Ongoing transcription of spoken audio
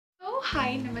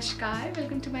hi, Namaskar,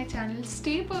 welcome to my channel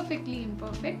Stay Perfectly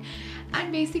Imperfect.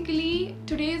 And basically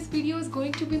today's video is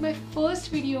going to be my first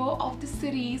video of the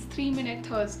series 3-Minute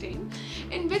Thursday,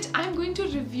 in which I'm going to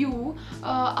review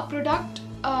a product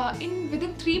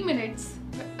within 3 minutes.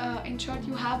 In short,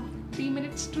 you have 3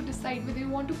 minutes to decide whether you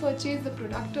want to purchase the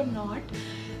product or not.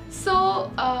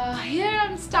 So here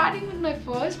I'm starting with my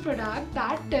first product,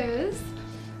 that is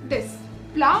this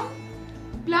Plum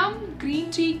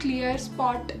Green Tea Clear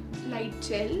Spot Light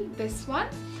Gel. This one,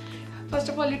 first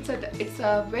of all, it's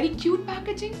a very cute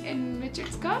packaging in which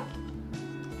it's come.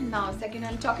 Now second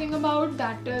I'm talking about,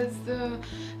 that is the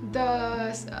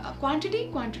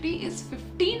quantity is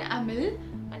 15 ml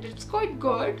and it's quite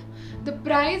good. The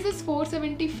price is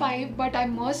 475, but I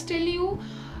must tell you,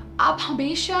 आप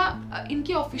हमेशा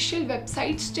इनकी official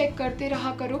websites check करते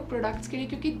रहा करो products के लिए,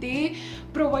 क्योंकि they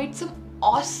provide some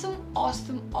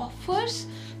awesome offers.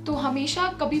 तो हमेशा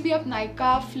कभी भी आप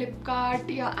नाइका,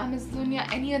 फ्लिपकार्ट या अमेजोन या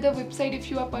any other website, if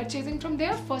you are purchasing from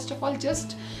there, first of all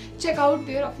just check out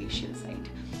there official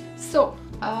site. सो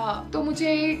तो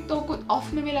मुझे तो कुछ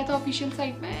ऑफ में मिला था ऑफिशियल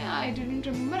साइट में. I didn't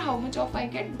remember how much of I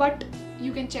get, but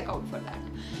you can check out for that.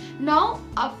 Now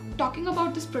talking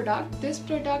about this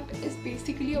product is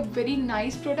basically a very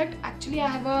nice product. Actually I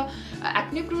have a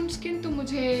acne prone skin, तो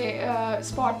मुझे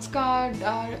spots का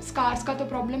scars का तो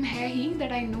problem है ही,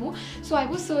 that I know. So I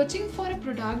was searching for a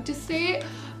product जिससे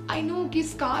I know कि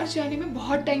scars जाने में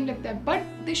बहुत time लगता है, but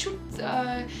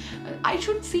I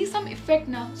should see some effect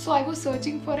ना. So I was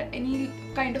searching for any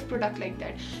kind of product like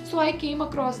that. So I came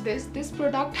across this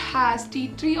product has tea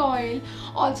tree oil.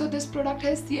 Also this product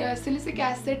has salicylic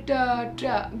acid,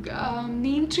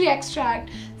 neem tree extract,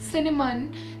 cinnamon.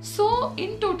 So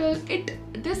in total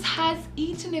this has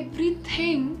each and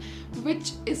everything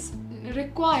which is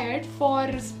required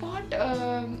for spot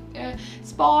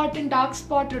and dark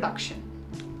spot reduction.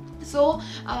 So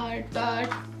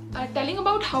telling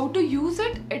about how to use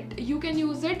it, you can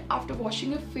use it after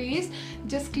washing your face.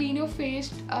 Just clean your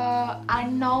face,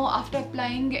 and now after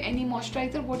applying any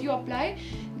moisturizer, what you apply,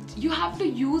 you have to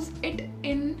use it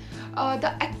in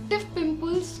the active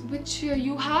pimples which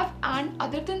you have, and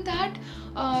other than that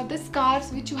the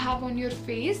scars which you have on your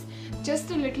face,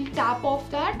 just a little tap of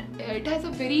that. It has a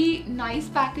very nice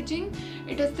packaging.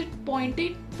 It has the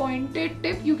pointed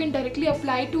tip. You can directly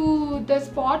apply to the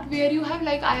spot where you have,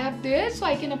 like I have there, so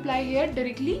I can apply here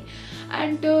directly.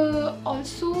 And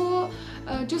also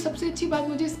जो सबसे अच्छी बात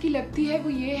मुझे इसकी लगती है वो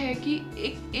ये है कि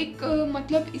एक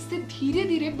मतलब इससे धीरे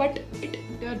धीरे but it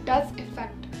does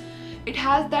effect, it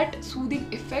has that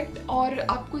soothing effect, और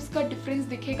आपको इसका डिफरेंस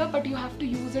दिखेगा, but you have to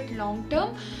use it long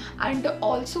term. And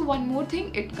also one more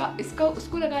thing, इसका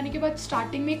उसको लगाने के बाद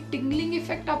स्टार्टिंग में एक टिंगलिंग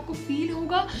इफेक्ट आपको फील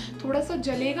होगा, थोड़ा सा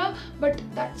जलेगा, but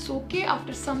that's okay.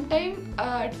 After some time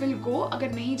it will go.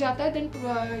 अगर नहीं जाता है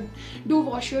then do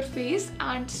wash your face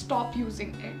and stop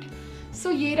using it.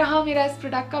 सो ये रहा मेरा इस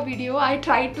प्रोडक्ट का video. I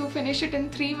try to finish it in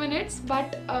 3 minutes,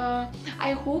 but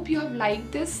I hope you have like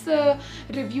this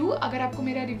review. अगर आपको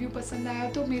मेरा रिव्यू पसंद आया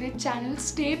तो मेरे चैनल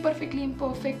स्टे परफेक्टली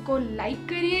इम्परफेक्ट को लाइक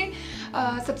करिए,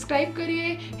 सब्सक्राइब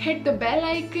करिए, hit the bell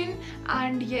icon,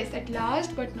 and yes, at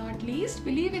last but not least,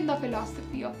 believe in the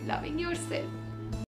philosophy of loving your self.